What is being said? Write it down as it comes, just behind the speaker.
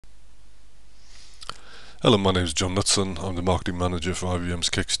Hello, my name is John Knutson. I'm the marketing manager for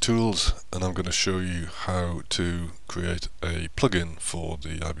IBM's CICS Tools, and I'm going to show you how to create a plugin for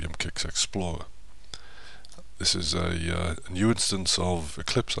the IBM CICS Explorer. This is a new instance of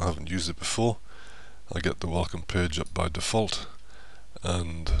Eclipse. I haven't used it before. I get the welcome page up by default,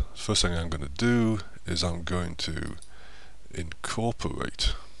 and the first thing I'm going to do is I'm going to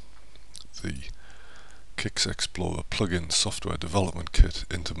incorporate the CICS Explorer plugin software development kit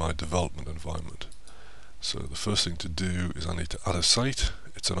into my development environment. So the first thing to do is I need to add a site.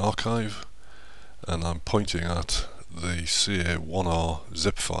 It's an archive, and I'm pointing at the CA1R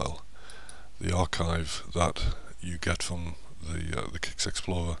zip file, the archive that you get from the CICS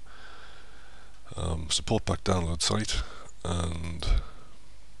Explorer support pack download site, and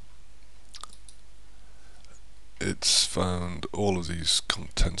it's found all of these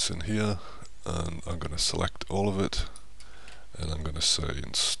contents in here, and I'm going to select all of it, and I'm going to say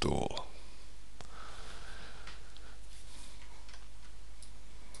install.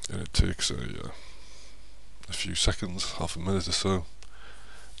 And it takes a few seconds, half a minute or so,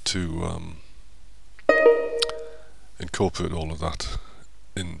 to incorporate all of that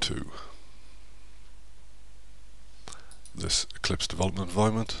into this Eclipse development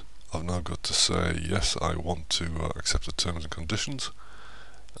environment. I've now got to say yes, I want to accept the terms and conditions,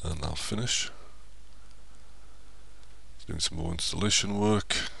 and I'll finish. Doing some more installation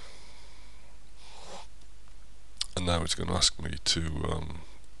work, and now it's going to ask me to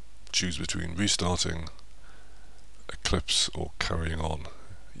choose between restarting Eclipse or carrying on.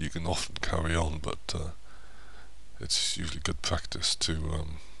 You can often carry on, but it's usually good practice to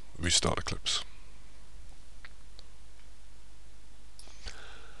restart Eclipse.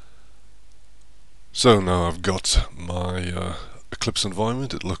 So now I've got my Eclipse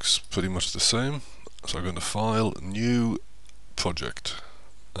environment. It looks pretty much the same. So I'm going to File, New, Project,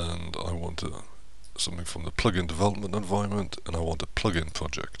 and I want something from the plugin development environment, and I want a plugin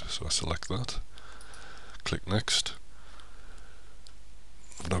project. So I select that, click Next.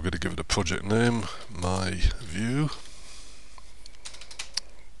 I'm now going to give it a project name, My View.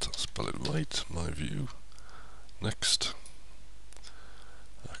 To spell it right, My View. Next.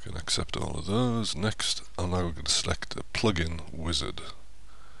 I can accept all of those. Next. I'm now going to select a plugin wizard.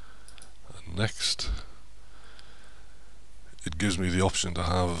 And next. It gives me the option to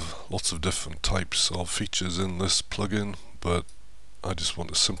have lots of different types of features in this plugin, but I just want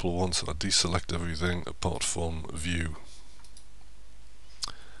a simple one, so I deselect everything apart from View.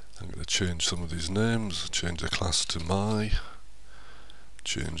 I'm going to change some of these names, change the class to My,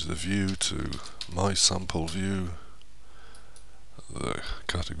 change the view to My Sample View, the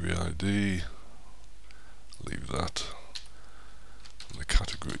category ID, leave that, and the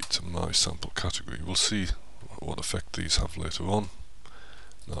category to My Sample Category. We'll see what effect these have later on.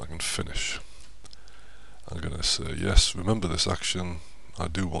 Now I can finish. I'm going to say yes, remember this action. I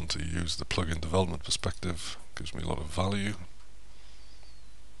do want to use the plugin development perspective, gives me a lot of value.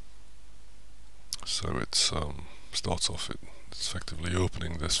 So it starts off, it's effectively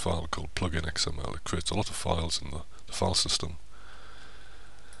opening this file called plugin.xml. It creates a lot of files in the file system.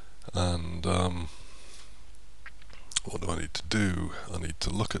 And what do I need to do? I need to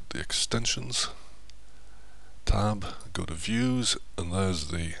look at the extensions tab, go to Views, and there's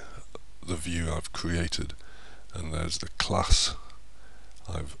the view I've created, and there's the class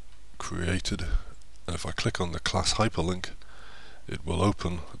I've created. And if I click on the class hyperlink, it will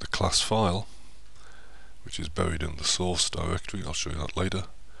open the class file, which is buried in the source directory. I'll show you that later.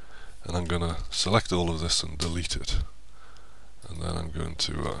 And I'm going to select all of this and delete it, and then I'm going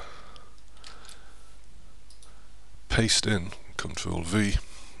to paste in, Control V,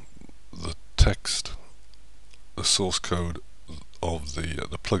 the text, the source code of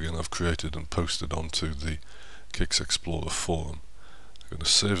the plugin I've created and posted onto the CICS Explorer forum. I'm going to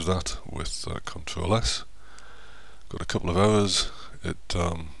save that with Control S. Got a couple of errors. It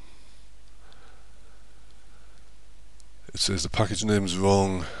says the package name is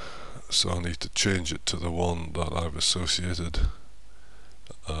wrong, so I need to change it to the one that I've associated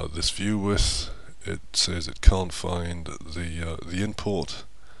this view with. It says it can't find the import,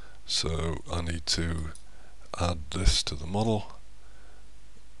 so I need to add this to the model,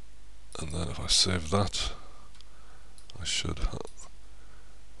 and then if I save that, I should have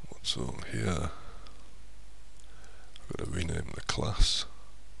what's on here. I'm going to rename the class,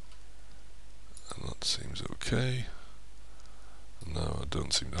 and that seems okay. And now I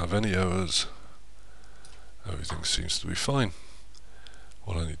don't seem to have any errors. Everything seems to be fine.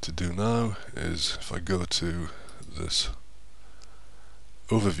 What I need to do now is, if I go to this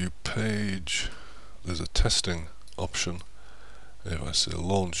overview page, there's a testing option. If I say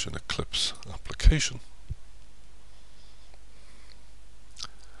launch an Eclipse application,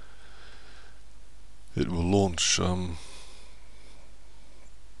 it will launch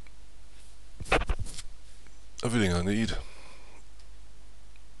everything I need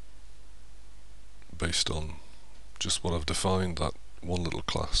based on just what I've defined, that one little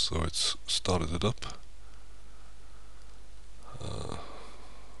class. So it's started it up.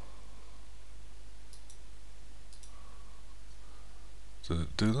 Did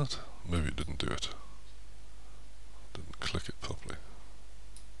it do that? Maybe it didn't do it. Didn't click it properly.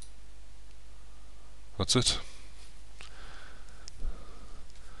 That's it.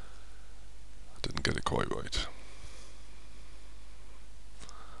 I didn't get it quite right.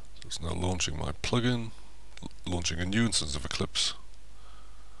 So it's now launching my plugin, launching a new instance of Eclipse.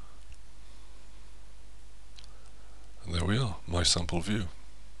 And there we are, my sample view.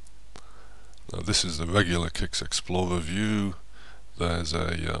 Now this is the regular CICS Explorer view. There's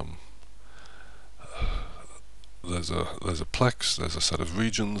a plex, there's a set of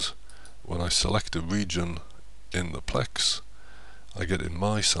regions. When I select a region in the plex, I get in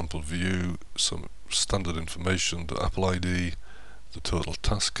my sample view some standard information: the Apple ID, the total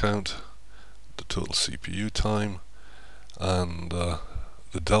task count, the total CPU time, and the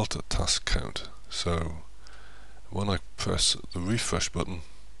delta task count. So when I press the refresh button,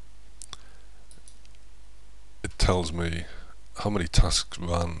 it tells me how many tasks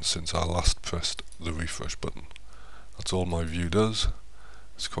ran since I last pressed the refresh button. That's all my view does.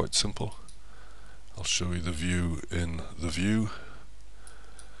 It's quite simple. I'll show you the view in the view.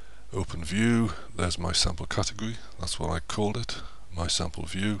 Open view, there's my sample category. That's what I called it, my sample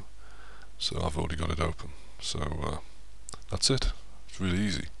view. So I've already got it open. So that's it. It's really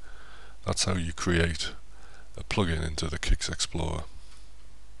easy. That's how you create a plugin into the CICS Explorer.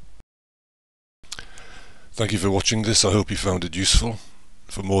 Thank you for watching this. I hope you found it useful.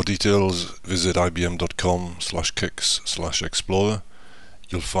 For more details, visit ibm.com/cics/explorer.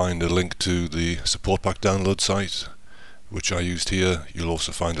 You'll find a link to the support pack download site, which I used here. You'll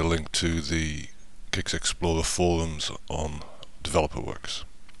also find a link to the CICS Explorer forums on DeveloperWorks.